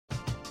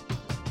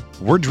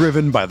We're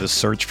driven by the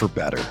search for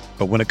better.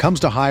 But when it comes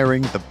to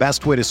hiring, the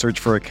best way to search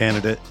for a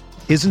candidate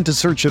isn't to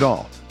search at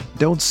all.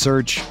 Don't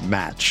search,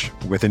 match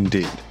with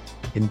Indeed.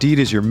 Indeed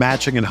is your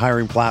matching and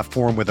hiring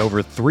platform with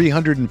over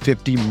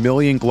 350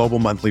 million global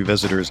monthly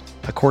visitors,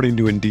 according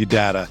to Indeed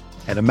data,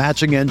 and a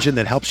matching engine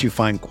that helps you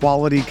find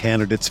quality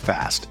candidates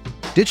fast.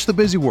 Ditch the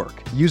busy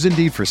work. Use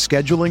Indeed for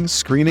scheduling,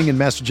 screening, and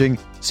messaging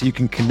so you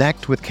can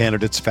connect with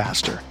candidates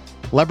faster.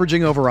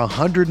 Leveraging over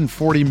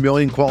 140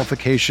 million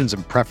qualifications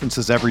and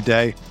preferences every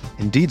day,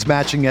 Indeed's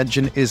matching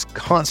engine is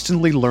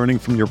constantly learning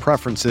from your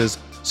preferences,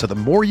 so the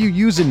more you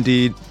use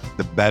Indeed,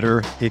 the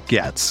better it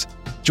gets.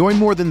 Join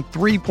more than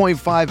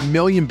 3.5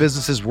 million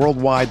businesses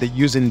worldwide that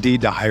use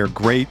Indeed to hire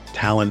great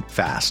talent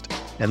fast.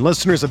 And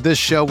listeners of this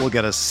show will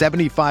get a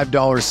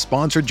 $75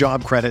 sponsored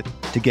job credit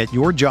to get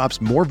your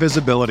jobs more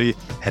visibility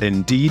at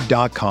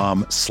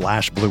Indeed.com/Blue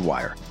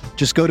Wire.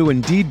 Just go to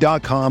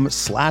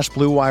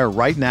Indeed.com/Blue Wire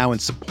right now and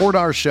support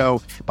our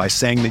show by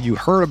saying that you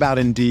heard about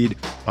Indeed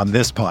on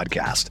this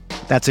podcast.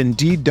 That's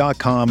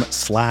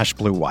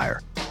Indeed.com/Blue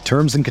Wire.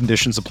 Terms and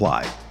conditions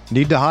apply.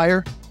 Need to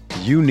hire?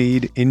 You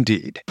need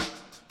Indeed.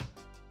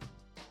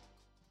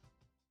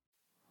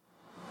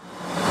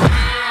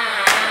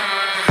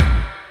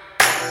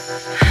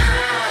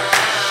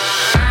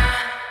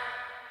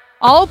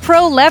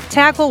 All-Pro left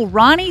tackle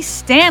Ronnie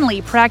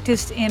Stanley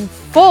practiced in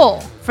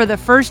full for the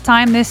first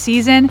time this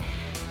season,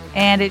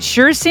 and it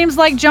sure seems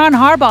like John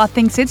Harbaugh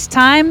thinks it's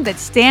time that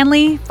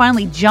Stanley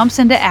finally jumps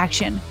into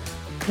action.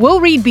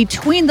 We'll read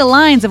between the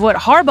lines of what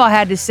Harbaugh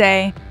had to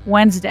say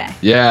Wednesday.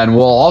 Yeah, and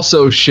we'll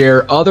also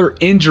share other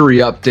injury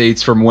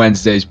updates from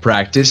Wednesday's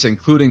practice,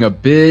 including a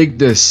big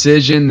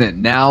decision that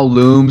now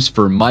looms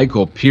for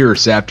Michael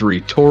Pierce after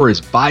he tore his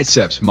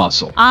biceps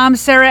muscle. I'm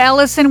Sarah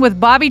Ellison with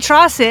Bobby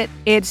Trossett.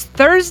 It's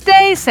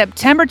Thursday,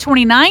 September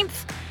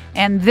 29th,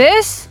 and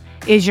this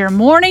is your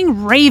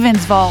Morning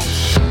Ravens Vault.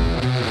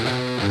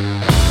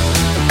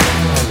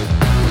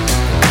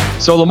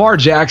 So Lamar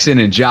Jackson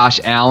and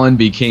Josh Allen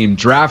became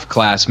draft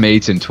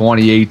classmates in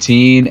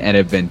 2018 and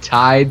have been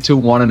tied to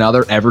one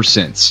another ever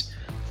since.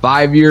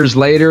 5 years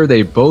later,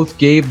 they both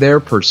gave their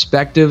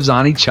perspectives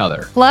on each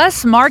other.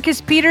 Plus, Marcus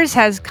Peters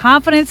has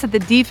confidence that the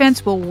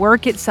defense will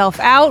work itself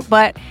out,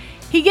 but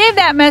he gave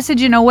that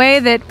message in a way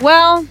that,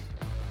 well,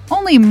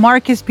 only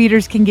Marcus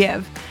Peters can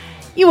give.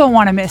 You won't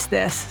want to miss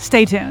this.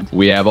 Stay tuned.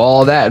 We have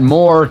all that and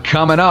more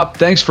coming up.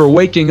 Thanks for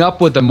waking up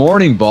with the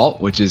Morning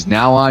Vault, which is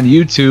now on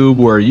YouTube,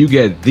 where you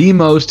get the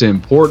most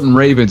important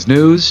Ravens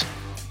news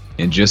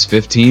in just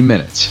 15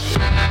 minutes.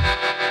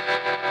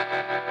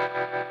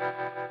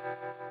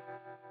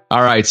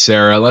 All right,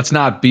 Sarah, let's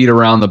not beat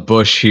around the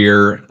bush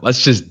here.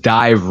 Let's just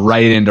dive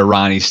right into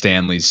Ronnie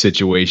Stanley's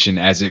situation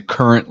as it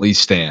currently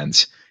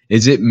stands.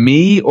 Is it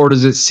me, or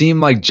does it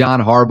seem like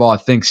John Harbaugh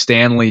thinks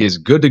Stanley is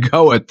good to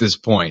go at this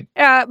point?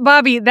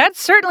 Bobby, that's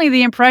certainly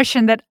the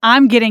impression that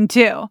I'm getting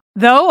too.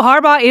 Though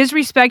Harbaugh is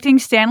respecting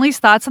Stanley's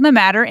thoughts on the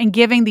matter and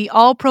giving the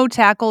all-pro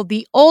tackle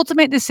the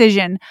ultimate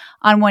decision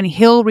on when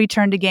he'll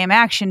return to game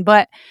action.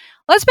 But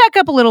let's back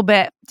up a little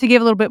bit to give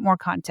a little bit more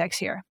context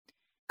here.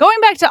 Going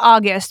back to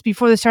August,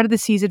 before the start of the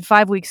season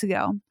 5 weeks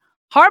ago,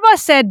 Harbaugh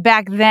said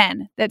back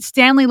then that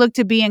Stanley looked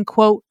to be in,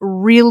 quote,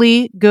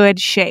 really good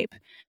shape.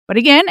 But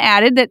again,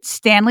 added that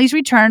Stanley's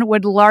return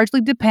would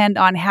largely depend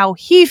on how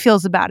he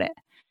feels about it.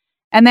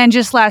 And then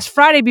just last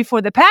Friday before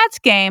the Pats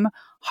game,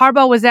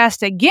 Harbaugh was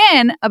asked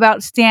again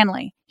about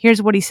Stanley. Here's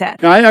what he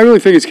said. I really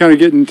think it's kind of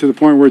getting to the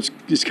point where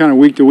it's kind of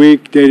week to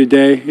week, day to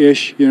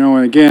day-ish,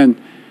 and again,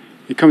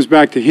 it comes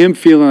back to him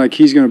feeling like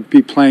he's going to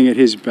be playing at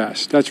his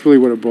best. That's really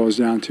what it boils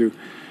down to.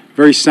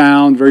 Very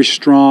sound, very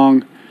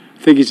strong. I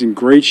think he's in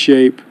great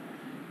shape.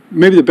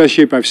 Maybe the best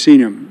shape I've seen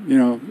him,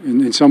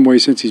 in some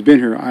ways since he's been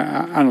here.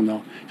 I don't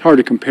know. Hard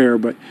to compare,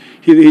 but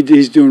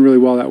he's doing really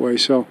well that way.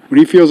 So when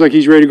he feels like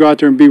he's ready to go out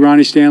there and be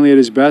Ronnie Stanley at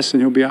his best, then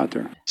he'll be out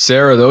there.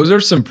 Sarah, those are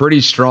some pretty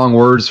strong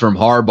words from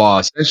Harbaugh,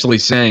 essentially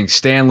saying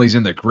Stanley's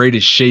in the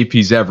greatest shape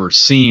he's ever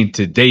seen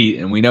to date,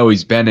 and we know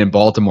he's been in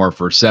Baltimore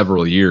for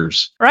several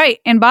years. Right,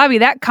 and Bobby,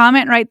 that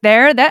comment right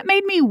there, that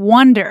made me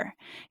wonder.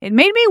 It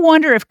made me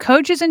wonder if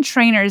coaches and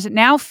trainers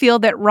now feel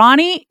that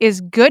Ronnie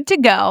is good to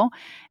go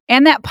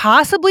and that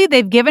possibly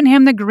they've given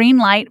him the green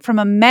light from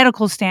a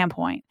medical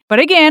standpoint. But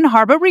again,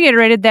 Harbaugh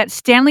reiterated that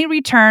Stanley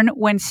return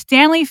when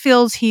Stanley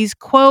feels he's,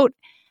 quote,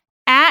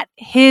 at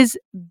his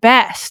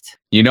best.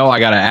 I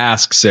got to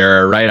ask,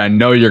 Sarah, right? I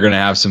know you're going to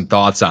have some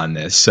thoughts on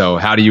this. So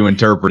how do you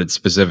interpret it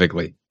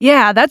specifically?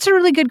 Yeah, that's a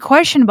really good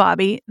question,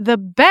 Bobby. The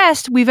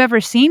best we've ever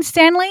seen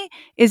Stanley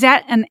is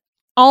at an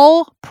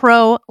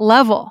all-pro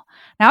level.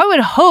 Now, I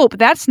would hope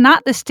that's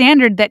not the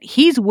standard that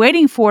he's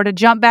waiting for to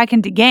jump back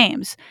into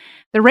games.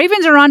 The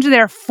Ravens are on to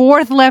their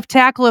fourth left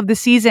tackle of the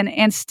season,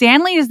 and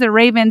Stanley is the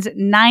Ravens'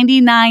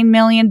 $99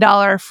 million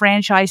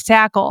franchise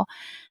tackle.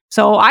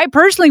 So I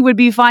personally would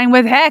be fine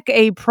with,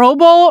 a Pro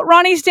Bowl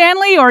Ronnie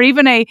Stanley or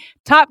even a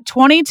top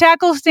 20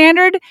 tackle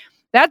standard.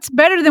 That's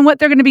better than what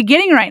they're going to be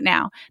getting right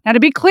now. Now, to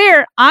be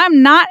clear,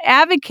 I'm not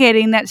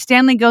advocating that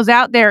Stanley goes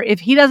out there if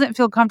he doesn't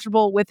feel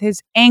comfortable with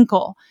his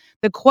ankle.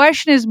 The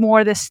question is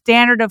more the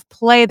standard of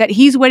play that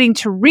he's waiting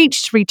to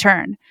reach to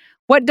return.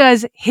 What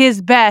does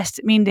his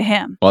best mean to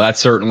him? Well, that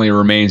certainly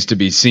remains to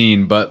be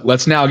seen, but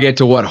let's now get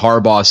to what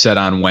Harbaugh said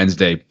on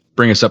Wednesday.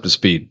 Bring us up to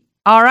speed.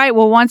 All right.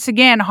 Well, once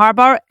again,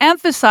 Harbaugh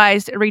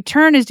emphasized a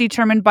return is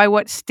determined by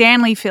what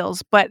Stanley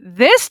feels. But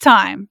this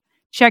time,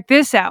 check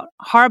this out.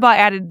 Harbaugh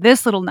added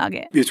this little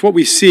nugget. It's what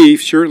we see,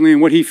 certainly,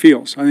 and what he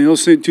feels. I mean,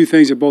 those two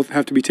things that both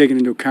have to be taken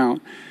into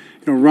account.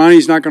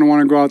 Ronnie's not going to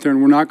want to go out there,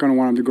 and we're not going to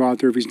want him to go out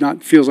there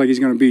if feels like he's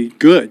going to be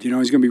good. He's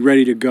going to be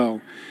ready to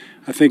go.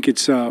 I think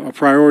it's a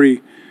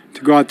priority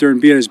to go out there and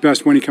be at his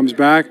best when he comes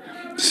back.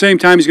 At the same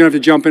time, he's going to have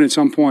to jump in at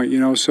some point,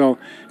 so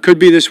could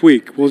be this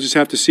week. We'll just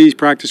have to see. He's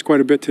practiced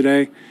quite a bit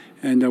today,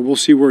 and we'll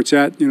see where it's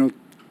at,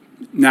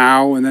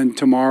 now and then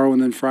tomorrow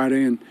and then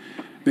Friday, and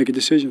make a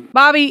decision.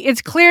 Bobby,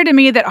 it's clear to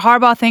me that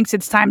Harbaugh thinks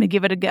it's time to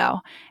give it a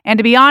go. And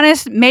to be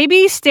honest,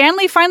 maybe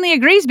Stanley finally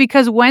agrees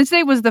because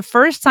Wednesday was the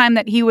first time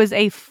that he was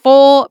a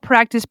full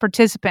practice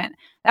participant.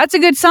 That's a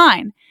good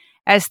sign.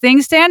 As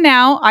things stand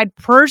now, I'd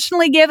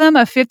personally give him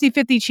a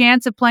 50-50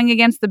 chance of playing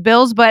against the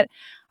Bills, but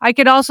I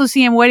could also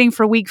see him waiting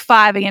for week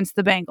 5 against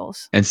the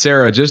Bengals. And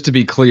Sarah, just to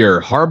be clear,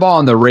 Harbaugh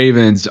and the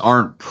Ravens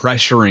aren't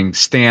pressuring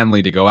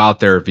Stanley to go out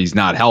there if he's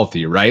not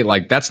healthy, right?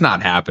 Like, that's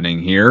not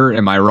happening here.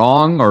 Am I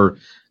wrong?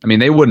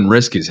 They wouldn't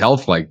risk his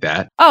health like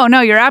that. Oh,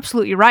 no, you're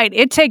absolutely right.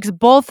 It takes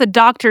both the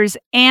doctors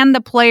and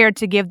the player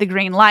to give the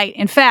green light.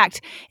 In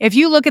fact, if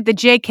you look at the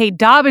J.K.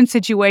 Dobbins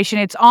situation,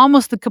 it's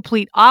almost the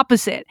complete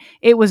opposite.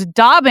 It was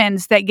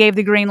Dobbins that gave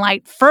the green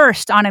light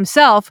first on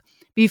himself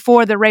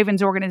before the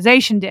Ravens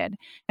organization did.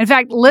 In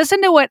fact,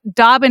 listen to what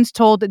Dobbins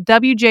told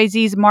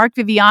WJZ's Mark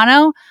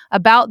Viviano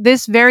about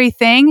this very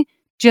thing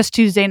just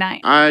Tuesday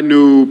night. I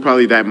knew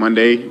probably that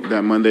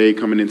Monday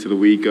coming into the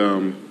week,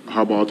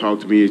 Harbaugh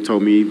talked to me,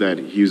 told me that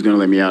he was going to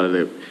let me out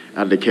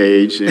of the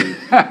cage, and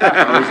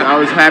I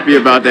was happy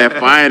about that.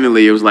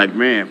 Finally, it was like,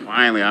 man,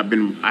 finally,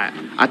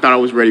 I thought I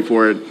was ready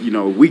for it,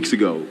 weeks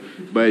ago.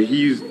 But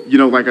he's,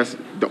 like I said,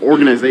 the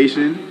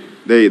organization,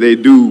 they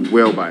do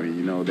well by me.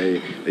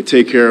 They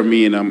take care of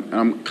me, and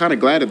I'm kind of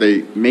glad that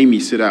they made me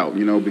sit out,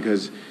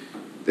 because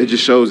it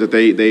just shows that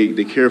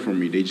they care for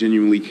me. They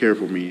genuinely care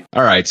for me.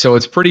 All right, so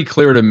it's pretty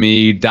clear to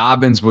me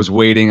Dobbins was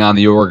waiting on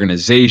the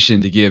organization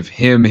to give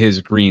him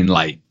his green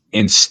light.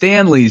 In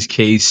Stanley's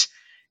case,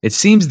 it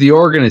seems the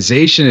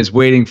organization is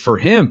waiting for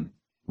him,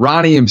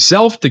 Ronnie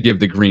himself, to give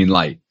the green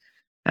light.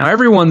 Now,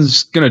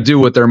 everyone's going to do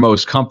what they're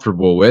most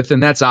comfortable with,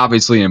 and that's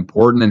obviously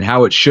important and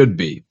how it should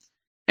be.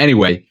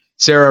 Anyway,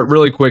 Sarah,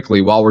 really quickly,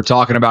 while we're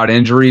talking about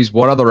injuries,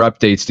 what other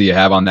updates do you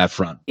have on that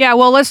front? Yeah,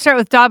 well, let's start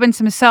with Dobbins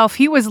himself.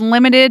 He was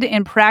limited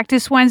in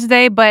practice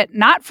Wednesday, but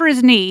not for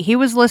his knee. He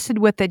was listed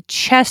with a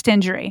chest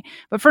injury,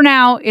 but for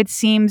now, it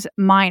seems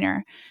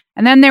minor.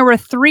 And then there were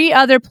 3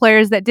 other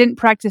players that didn't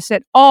practice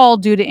at all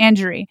due to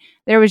injury.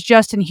 There was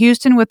Justin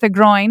Houston with the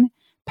groin,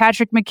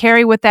 Patrick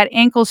McCary with that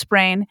ankle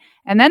sprain,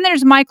 and then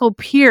there's Michael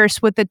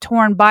Pierce with the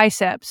torn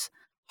biceps.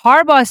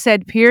 Harbaugh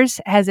said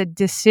Pierce has a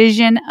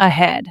decision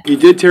ahead. He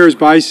did tear his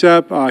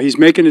bicep. He's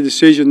making a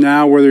decision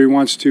now whether he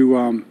wants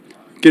to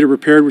get it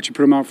repaired, which would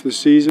put him out for the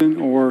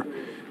season, or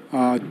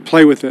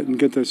play with it and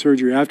get the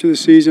surgery after the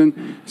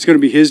season. It's going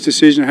to be his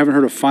decision. I haven't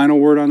heard a final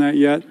word on that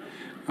yet.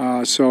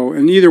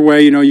 And either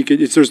way,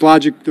 there's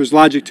logic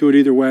to it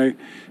either way.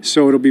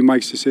 So it'll be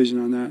Mike's decision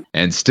on that.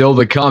 And still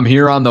to come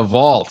here on The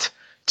Vault,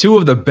 2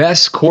 of the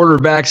best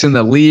quarterbacks in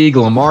the league,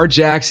 Lamar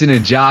Jackson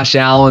and Josh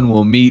Allen,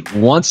 will meet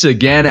once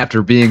again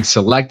after being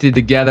selected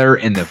together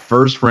in the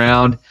first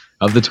round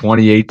of the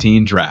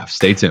 2018 draft.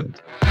 Stay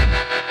tuned.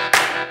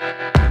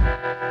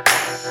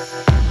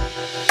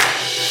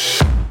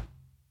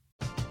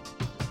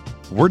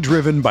 We're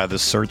driven by the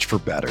search for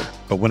better.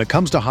 But when it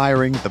comes to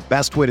hiring, the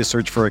best way to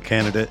search for a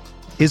candidate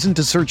isn't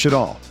to search at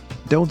all.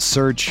 Don't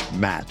search,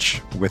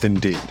 match with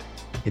Indeed.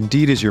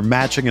 Indeed is your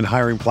matching and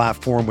hiring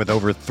platform with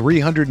over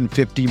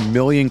 350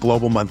 million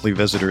global monthly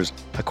visitors,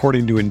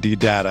 according to Indeed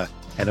data,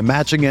 and a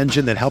matching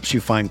engine that helps you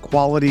find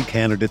quality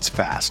candidates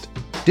fast.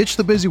 Ditch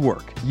the busy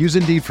work. Use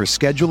Indeed for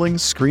scheduling,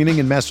 screening,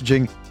 and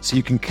messaging so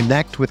you can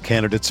connect with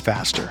candidates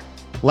faster.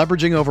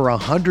 Leveraging over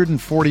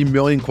 140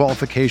 million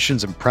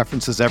qualifications and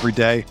preferences every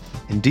day,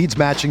 Indeed's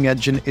matching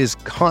engine is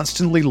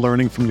constantly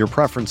learning from your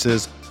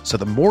preferences, so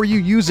the more you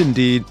use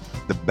Indeed,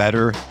 the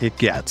better it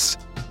gets.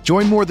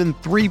 Join more than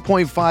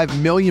 3.5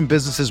 million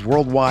businesses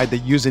worldwide that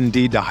use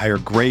Indeed to hire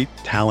great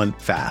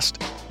talent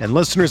fast. And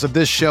listeners of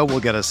this show will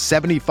get a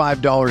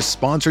 $75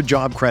 sponsored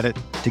job credit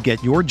to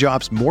get your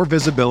jobs more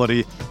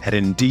visibility at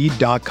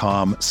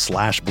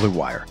Indeed.com/Blue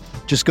Wire.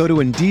 Just go to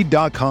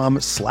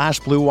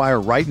Indeed.com/Blue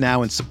Wire right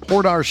now and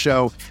support our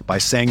show by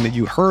saying that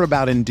you heard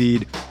about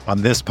Indeed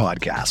on this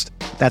podcast.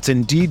 That's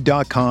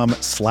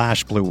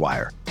Indeed.com/Blue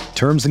Wire.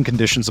 Terms and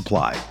conditions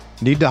apply.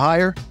 Need to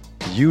hire?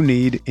 You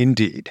need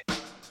Indeed.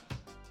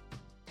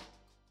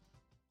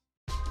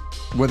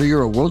 Whether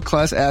you're a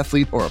world-class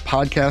athlete or a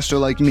podcaster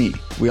like me,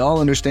 we all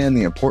understand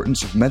the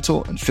importance of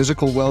mental and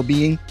physical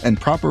well-being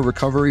and proper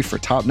recovery for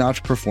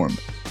top-notch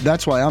performance.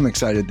 That's why I'm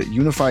excited that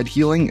Unified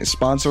Healing is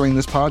sponsoring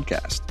this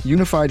podcast.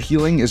 Unified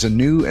Healing is a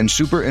new and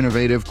super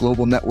innovative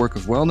global network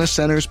of wellness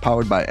centers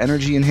powered by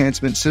Energy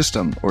Enhancement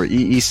System, or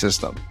EE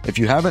System. If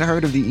you haven't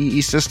heard of the EE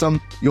System,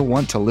 you'll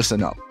want to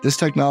listen up. This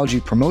technology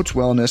promotes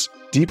wellness,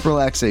 deep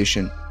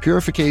relaxation,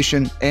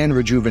 purification, and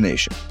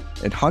rejuvenation.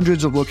 In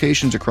hundreds of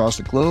locations across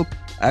the globe,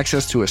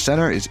 access to a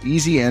center is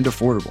easy and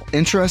affordable.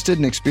 Interested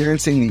in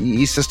experiencing the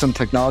EE System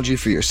technology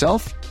for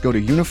yourself? Go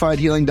to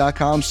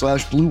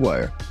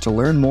unifiedhealing.com/bluewire to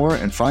learn more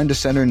and find a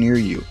center near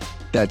you.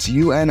 That's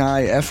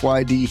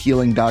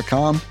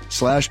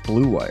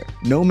unifydhealing.com/bluewire.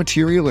 No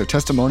material or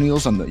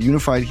testimonials on the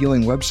Unified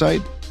Healing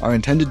website are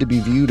intended to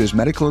be viewed as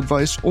medical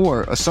advice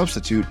or a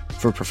substitute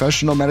for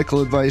professional medical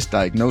advice,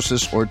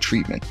 diagnosis, or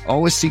treatment.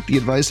 Always seek the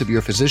advice of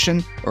your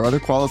physician or other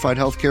qualified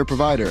healthcare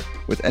provider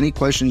with any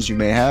questions you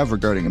may have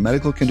regarding a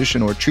medical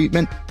condition or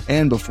treatment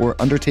and before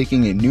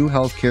undertaking a new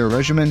healthcare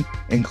regimen,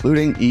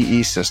 including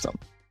EE System.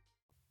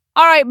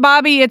 All right,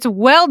 Bobby, it's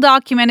well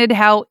documented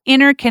how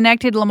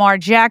interconnected Lamar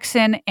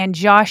Jackson and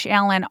Josh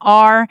Allen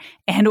are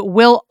and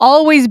will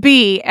always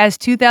be as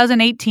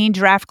 2018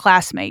 draft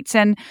classmates.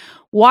 And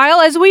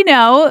while, as we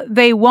know,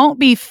 they won't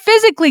be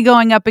physically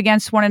going up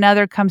against one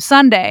another come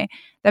Sunday,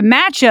 the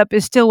matchup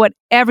is still what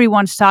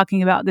everyone's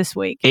talking about this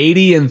week.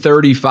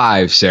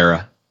 80-35,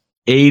 Sarah.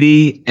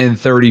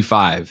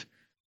 80-35.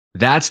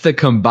 That's the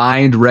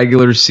combined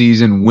regular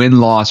season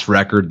win-loss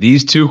record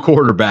these two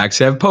quarterbacks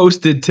have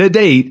posted to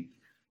date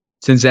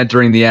since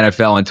entering the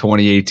NFL in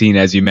 2018,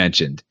 as you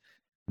mentioned.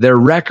 Their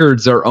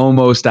records are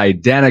almost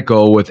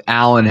identical, with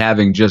Allen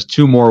having just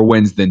 2 more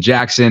wins than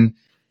Jackson,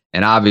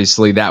 and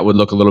obviously that would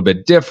look a little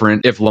bit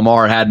different if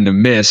Lamar hadn't have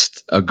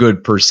missed a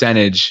good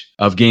percentage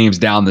of games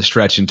down the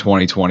stretch in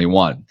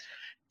 2021.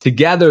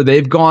 Together,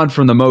 they've gone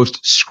from the most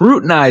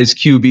scrutinized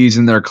QBs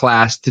in their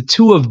class to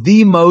 2 of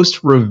the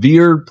most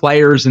revered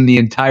players in the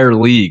entire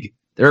league.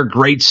 They're a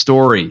great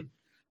story.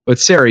 But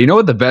Sarah, you know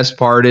what the best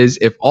part is?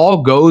 If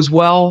all goes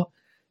well,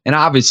 and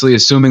obviously,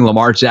 assuming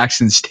Lamar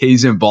Jackson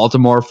stays in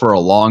Baltimore for a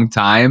long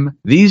time,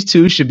 these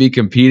two should be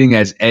competing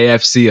as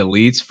AFC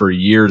elites for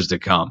years to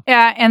come.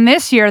 Yeah, and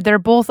this year, they're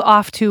both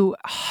off to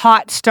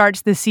hot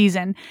starts this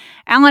season.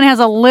 Allen has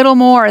a little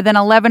more than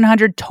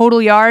 1,100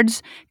 total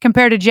yards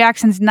compared to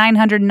Jackson's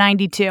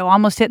 992,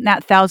 almost hitting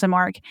that 1,000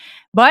 mark.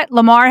 But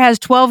Lamar has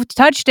 12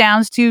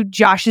 touchdowns to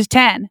Josh's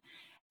 10.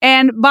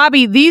 And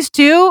Bobby, these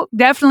two,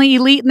 definitely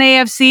elite in the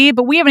AFC,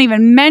 but we haven't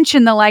even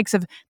mentioned the likes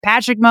of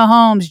Patrick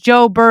Mahomes,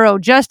 Joe Burrow,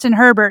 Justin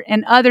Herbert,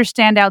 and other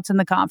standouts in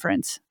the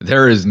conference.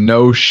 There is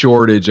no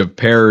shortage of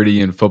parity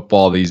in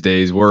football these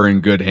days. We're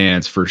in good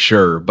hands for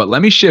sure. But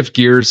let me shift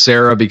gears,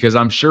 Sarah, because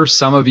I'm sure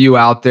some of you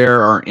out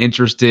there are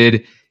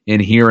interested in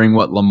hearing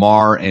what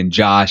Lamar and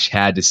Josh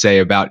had to say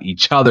about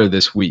each other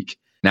this week.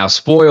 Now,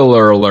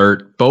 spoiler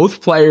alert,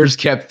 both players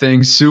kept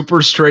things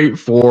super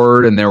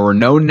straightforward and there were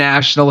no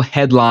national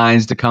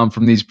headlines to come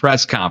from these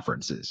press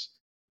conferences.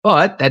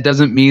 But that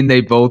doesn't mean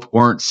they both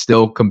weren't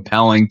still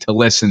compelling to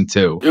listen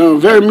to.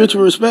 Very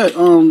mutual respect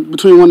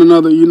between one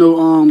another,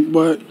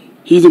 but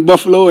he's in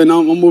Buffalo and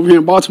I'm over here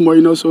in Baltimore,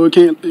 so it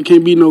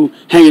can't be no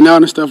hanging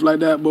out and stuff like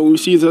that. But when we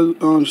see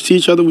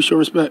each other, we show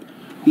respect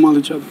among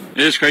each other.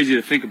 It is crazy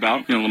to think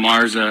about.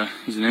 Lamar's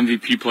he's an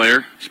MVP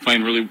player. He's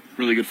playing really,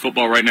 really good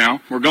football right now.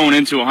 We're going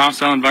into a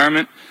hostile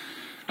environment.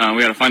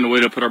 We got to find a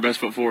way to put our best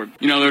foot forward.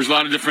 There's a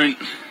lot of different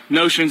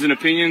notions and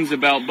opinions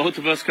about both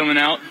of us coming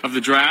out of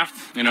the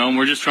draft. And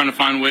we're just trying to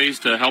find ways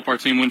to help our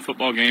team win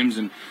football games.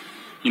 And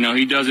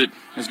he does it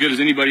as good as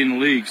anybody in the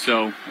league.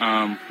 So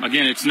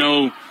again, it's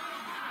no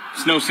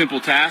simple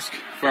task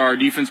for our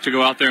defense to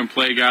go out there and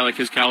play a guy like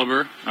his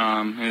caliber.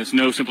 And it's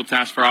no simple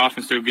task for our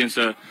offense to go against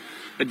a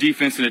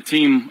defense and a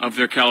team of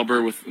their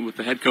caliber with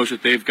the head coach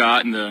that they've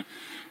got and the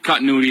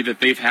continuity that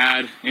they've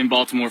had in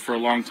Baltimore for a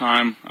long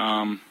time.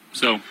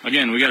 So,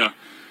 again, we got to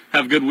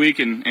have a good week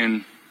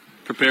and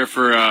prepare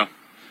for our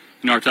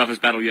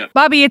toughest battle yet.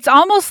 Bobby, it's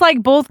almost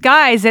like both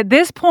guys at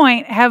this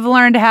point have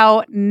learned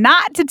how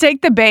not to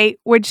take the bait,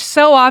 which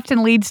so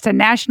often leads to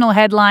national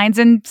headlines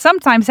and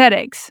sometimes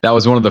headaches. That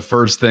was one of the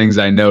first things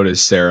I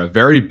noticed, Sarah.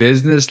 Very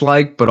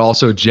businesslike, but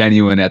also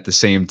genuine at the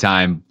same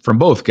time from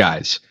both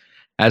guys.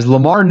 As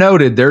Lamar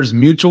noted, there's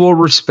mutual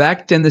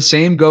respect, and the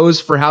same goes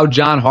for how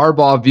John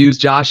Harbaugh views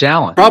Josh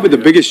Allen. Probably the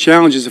biggest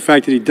challenge is the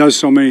fact that he does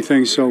so many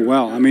things so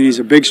well. I mean, he's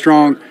a big,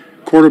 strong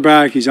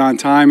quarterback. He's on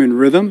time and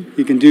rhythm.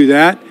 He can do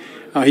that.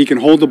 He can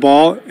hold the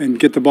ball and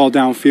get the ball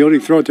downfield. He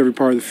can throw it to every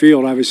part of the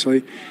field,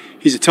 obviously.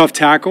 He's a tough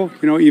tackle,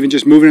 even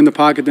just moving in the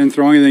pocket, then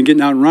throwing, and then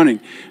getting out and running.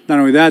 Not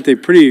only that, they're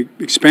pretty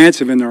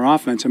expansive in their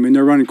offense. I mean,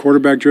 they're running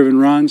quarterback-driven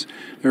runs.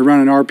 They're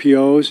running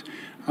RPOs.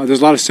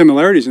 There's a lot of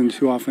similarities in the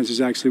two offenses,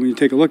 actually, when you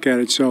take a look at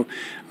it. So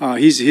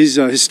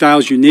his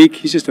style's unique.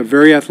 He's just a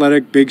very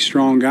athletic, big,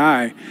 strong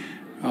guy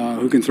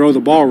who can throw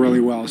the ball really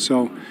well.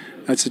 So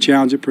that's the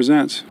challenge it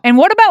presents. And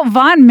what about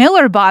Von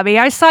Miller, Bobby?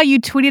 I saw you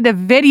tweeted a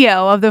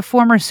video of the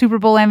former Super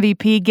Bowl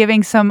MVP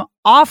giving some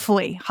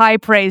awfully high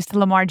praise to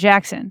Lamar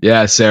Jackson.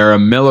 Yeah, Sarah.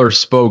 Miller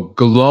spoke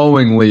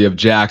glowingly of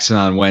Jackson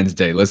on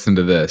Wednesday. Listen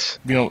to this.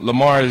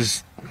 Lamar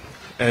is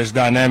as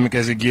dynamic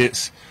as it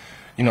gets.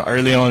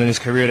 early on in his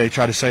career, they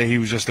tried to say he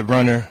was just a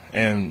runner,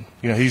 and,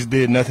 he's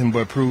did nothing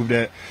but prove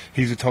that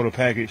he's a total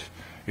package.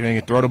 He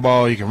can throw the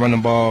ball, he can run the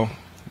ball,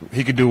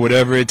 he can do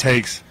whatever it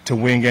takes to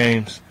win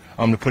games,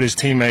 to put his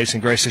teammates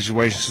in great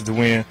situations to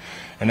win,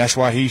 and that's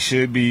why he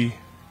should be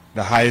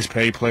the highest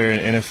paid player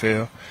in the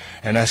NFL,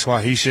 and that's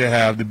why he should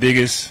have the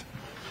biggest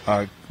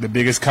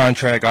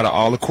contract out of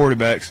all the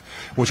quarterbacks,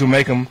 which will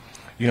make him,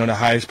 the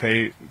highest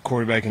paid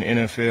quarterback in the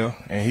NFL,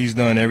 and he's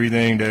done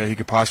everything that he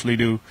could possibly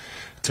do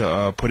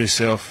to put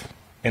himself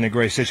in a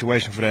great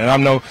situation for that. And I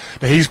know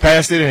that he's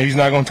past it and he's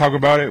not going to talk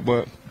about it,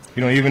 but,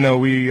 even though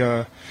we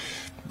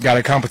got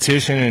a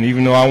competition and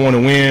even though I want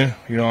to win,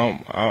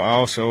 I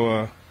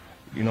also,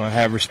 I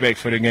have respect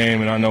for the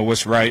game and I know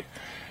what's right,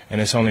 and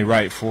it's only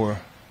right for,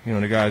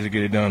 the guys to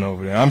get it done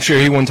over there. I'm sure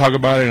he wouldn't talk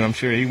about it, and I'm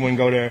sure he wouldn't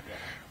go there.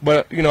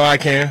 But, I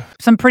can.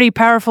 Some pretty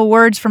powerful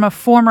words from a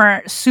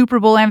former Super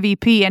Bowl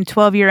MVP and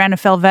 12-year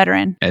NFL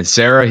veteran. And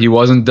Sarah, he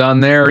wasn't done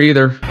there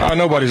either.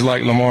 Nobody's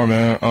like Lamar,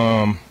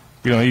 man.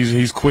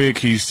 He's quick.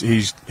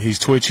 He's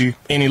twitchy.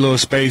 Any little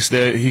space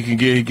that he can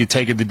get, he can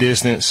take it the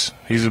distance.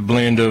 He's a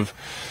blend of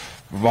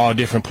all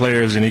different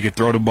players, and he can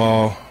throw the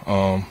ball.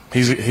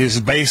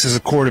 His base is a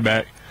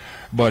quarterback,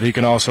 but he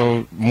can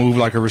also move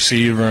like a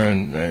receiver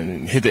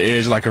and hit the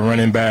edge like a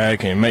running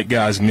back and make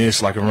guys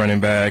miss like a running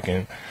back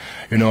and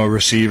a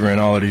receiver and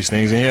all of these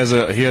things.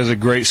 And he has a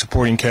great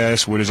supporting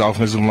cast with his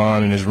offensive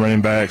line and his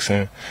running backs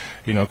and,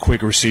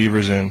 quick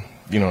receivers. And,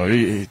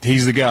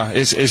 he's the guy.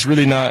 It's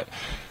really not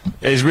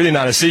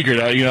a secret.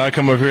 I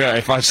come up here,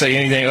 if I say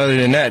anything other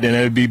than that, then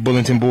it would be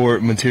bulletin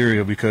board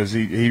material, because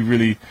he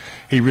really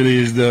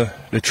is the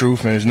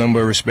truth, and there's nothing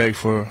but respect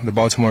for the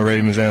Baltimore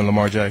Ravens and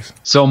Lamar Jackson.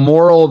 So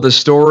moral of the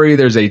story,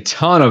 there's a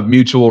ton of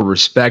mutual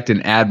respect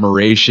and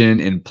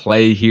admiration in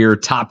play here,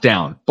 top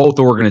down, both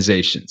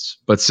organizations.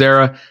 But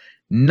Sarah,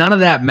 none of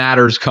that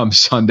matters come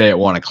Sunday at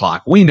 1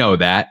 o'clock. We know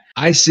that.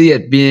 I see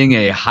it being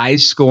a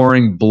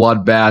high-scoring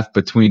bloodbath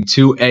between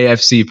two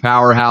AFC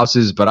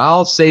powerhouses, but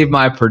I'll save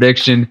my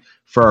prediction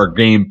for our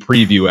game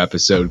preview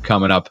episode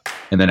coming up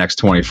in the next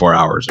 24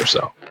 hours or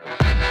so.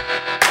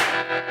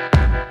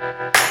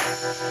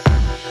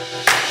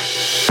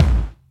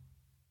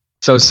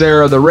 So,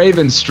 Sarah, the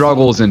Ravens'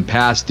 struggles in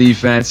pass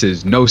defense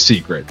is no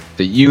secret.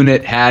 The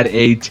unit had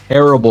a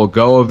terrible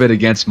go of it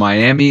against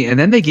Miami, and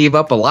then they gave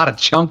up a lot of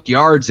chunk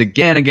yards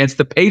again against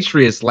the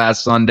Patriots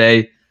last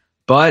Sunday.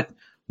 But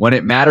when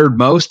it mattered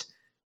most,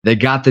 they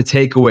got the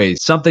takeaways,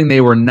 something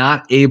they were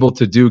not able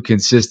to do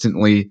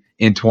consistently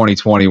in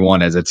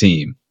 2021 as a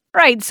team.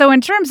 Right. So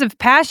in terms of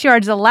pass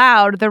yards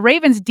allowed, the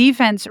Ravens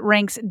defense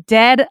ranks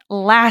dead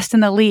last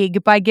in the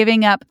league by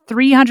giving up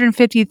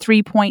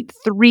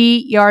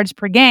 353.3 yards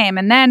per game.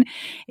 And then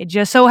it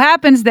just so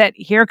happens that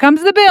here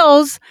comes the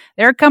Bills.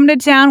 They're coming to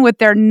town with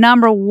their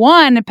number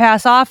one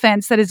pass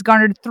offense that has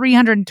garnered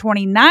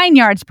 329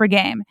 yards per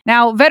game.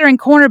 Now, veteran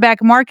cornerback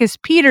Marcus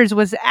Peters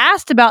was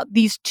asked about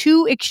these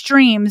two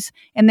extremes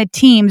in the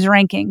team's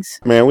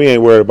rankings. Man, we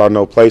ain't worried about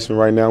no placement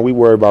right now. We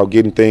worried about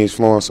getting things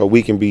flowing so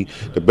we can be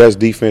the best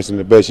defense and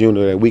the best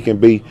unit that we can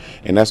be,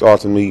 and that's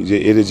ultimately,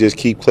 it'll just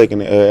keep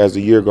clicking as the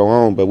year go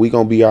on, but we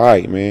gonna be all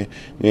right, man.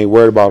 We ain't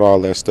worried about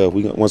all that stuff.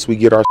 Once we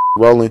get our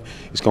rolling,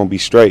 it's gonna be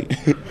straight.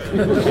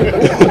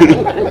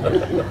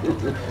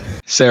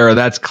 Sarah,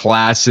 that's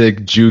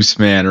classic juice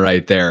man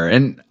right there.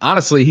 And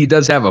honestly, he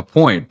does have a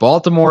point.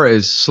 Baltimore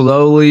is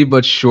slowly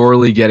but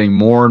surely getting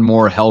more and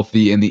more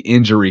healthy in the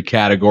injury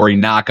category.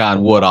 Knock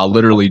on wood, I'll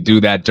literally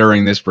do that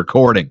during this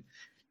recording.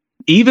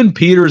 Even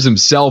Peters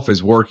himself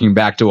is working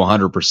back to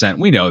 100%.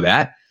 We know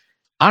that.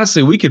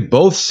 Honestly, we could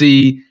both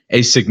see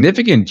a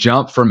significant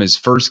jump from his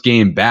first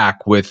game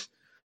back with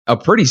a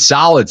pretty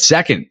solid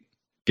second,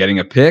 getting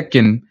a pick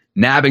and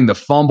nabbing the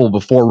fumble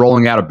before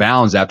rolling out of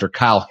bounds after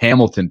Kyle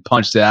Hamilton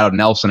punched it out of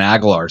Nelson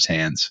Aguilar's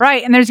hands.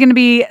 Right, and there's going to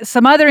be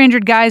some other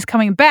injured guys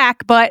coming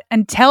back, but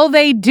until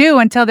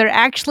they're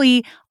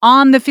actually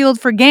on the field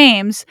for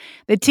games,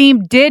 the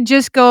team did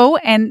just go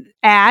and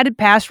add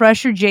pass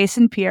rusher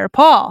Jason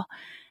Pierre-Paul.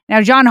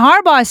 Now, John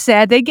Harbaugh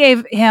said they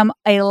gave him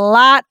a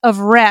lot of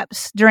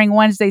reps during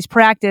Wednesday's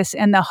practice,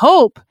 and the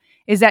hope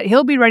is that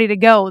he'll be ready to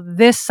go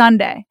this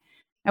Sunday.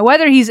 Now,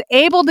 whether he's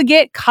able to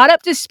get caught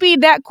up to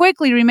speed that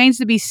quickly remains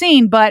to be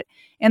seen, but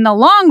in the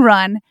long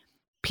run,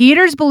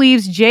 Peters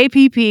believes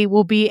JPP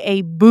will be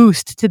a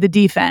boost to the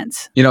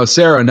defense.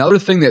 Sarah, another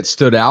thing that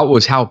stood out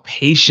was how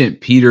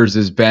patient Peters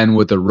has been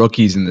with the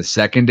rookies in the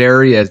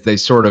secondary as they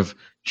sort of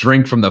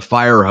drink from the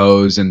fire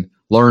hose and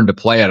learn to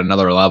play at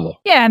another level.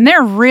 Yeah, and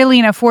they're really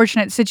in a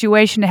fortunate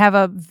situation to have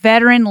a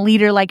veteran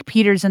leader like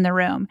Peters in the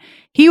room.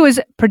 He was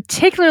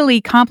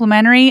particularly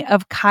complimentary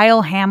of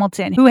Kyle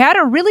Hamilton, who had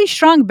a really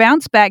strong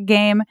bounce-back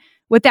game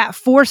with that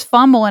forced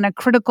fumble in a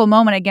critical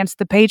moment against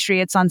the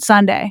Patriots on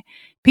Sunday.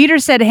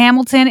 Peters said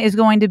Hamilton is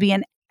going to be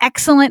an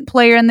excellent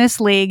player in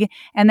this league,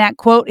 and that,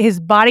 quote, his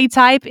body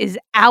type is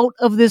out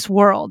of this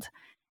world.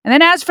 And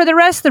then as for the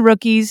rest of the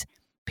rookies,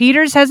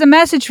 Peters has a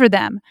message for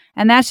them,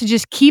 and that's to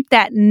just keep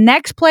that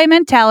next play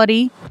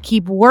mentality,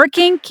 keep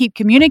working, keep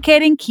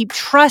communicating, keep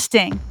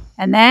trusting,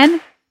 and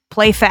then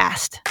play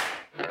fast.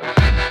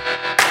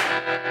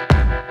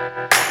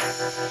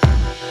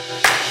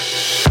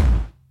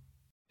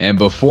 And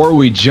before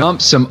we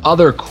jump, some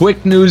other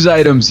quick news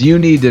items you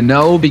need to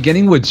know,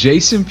 beginning with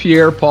Jason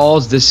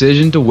Pierre-Paul's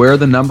decision to wear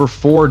the number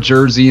 4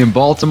 jersey in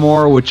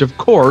Baltimore, which of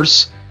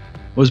course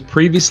was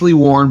previously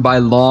worn by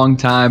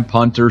longtime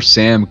punter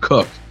Sam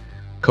Cook.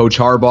 Coach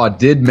Harbaugh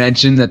did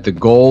mention that the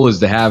goal is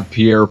to have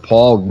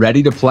Pierre-Paul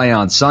ready to play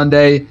on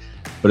Sunday,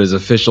 but his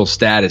official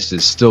status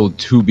is still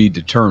to be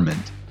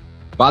determined.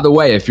 By the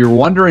way, if you're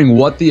wondering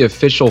what the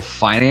official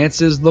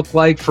finances look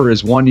like for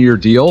his one-year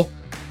deal,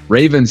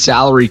 Ravens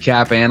salary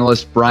cap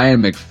analyst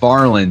Brian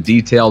McFarland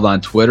detailed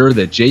on Twitter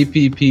that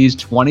JPP's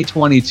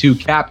 2022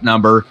 cap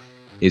number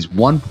is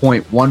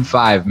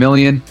 $1.15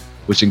 million,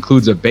 which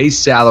includes a base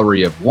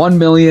salary of $1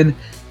 million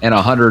and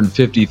a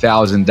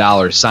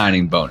 $150,000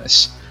 signing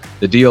bonus.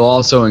 The deal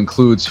also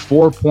includes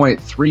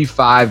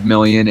 $4.35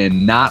 million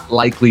in not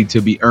likely to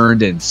be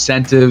earned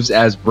incentives,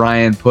 as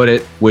Brian put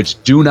it,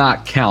 which do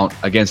not count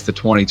against the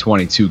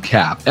 2022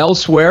 cap.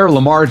 Elsewhere,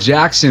 Lamar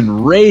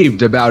Jackson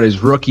raved about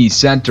his rookie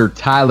center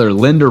Tyler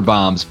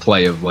Linderbaum's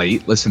play of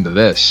late. Listen to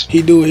this.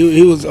 He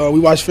was. We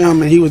watched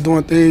film and he was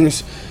doing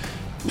things,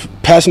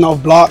 passing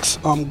off blocks,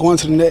 going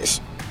to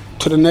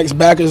the next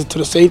backers, to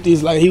the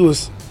safeties. Like he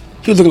was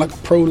looking like a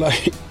pro.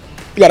 Like you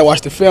got to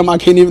watch the film. I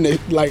can't even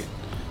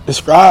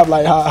describe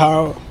like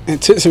how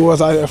intense it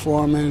was out there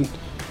for him and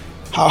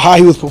how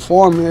he was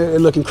performing.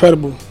 It looked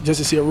incredible just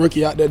to see a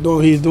rookie out there doing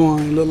what he's doing.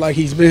 It looked like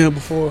he's been here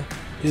before.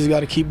 He just got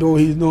to keep doing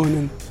what he's doing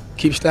and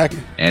keep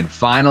stacking. And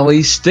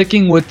finally,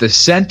 sticking with the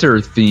center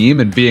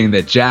theme and being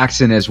that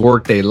Jackson has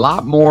worked a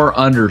lot more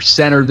under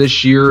center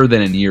this year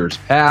than in years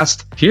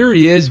past, here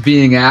he is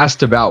being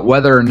asked about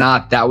whether or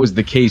not that was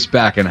the case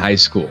back in high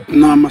school.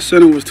 No, my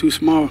center was too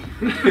small.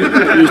 He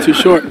was too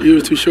short.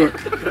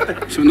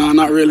 So no,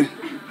 not really.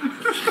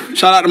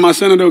 Shout out to my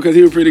center, though, because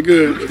he was pretty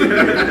good.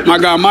 My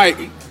guy,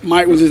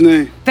 Mike was his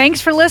name. Thanks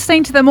for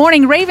listening to the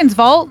Morning Ravens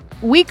Vault.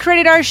 We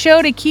created our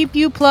show to keep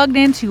you plugged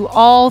into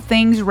all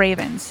things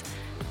Ravens.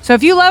 So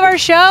if you love our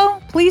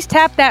show, please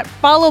tap that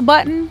follow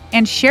button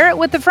and share it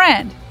with a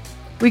friend.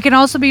 We can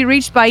also be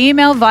reached by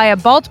email via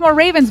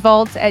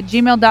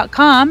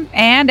BaltimoreRavensVault@gmail.com.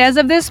 And as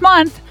of this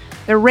month,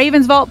 the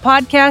Ravens Vault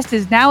podcast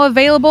is now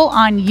available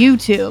on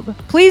YouTube.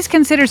 Please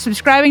consider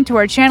subscribing to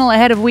our channel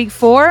ahead of Week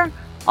 4.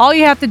 All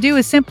you have to do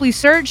is simply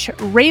search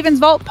Ravens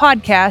Vault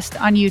Podcast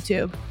on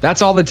YouTube.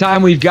 That's all the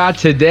time we've got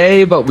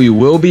today, but we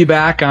will be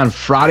back on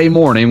Friday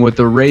morning with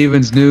the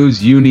Ravens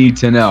news you need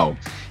to know.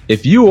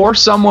 If you or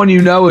someone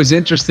you know is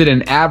interested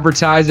in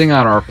advertising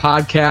on our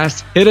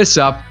podcast, hit us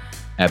up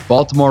at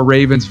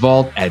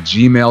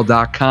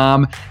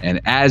BaltimoreRavensVault@gmail.com. And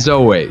as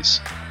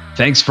always,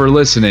 thanks for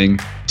listening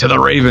to the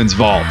Ravens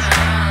Vault.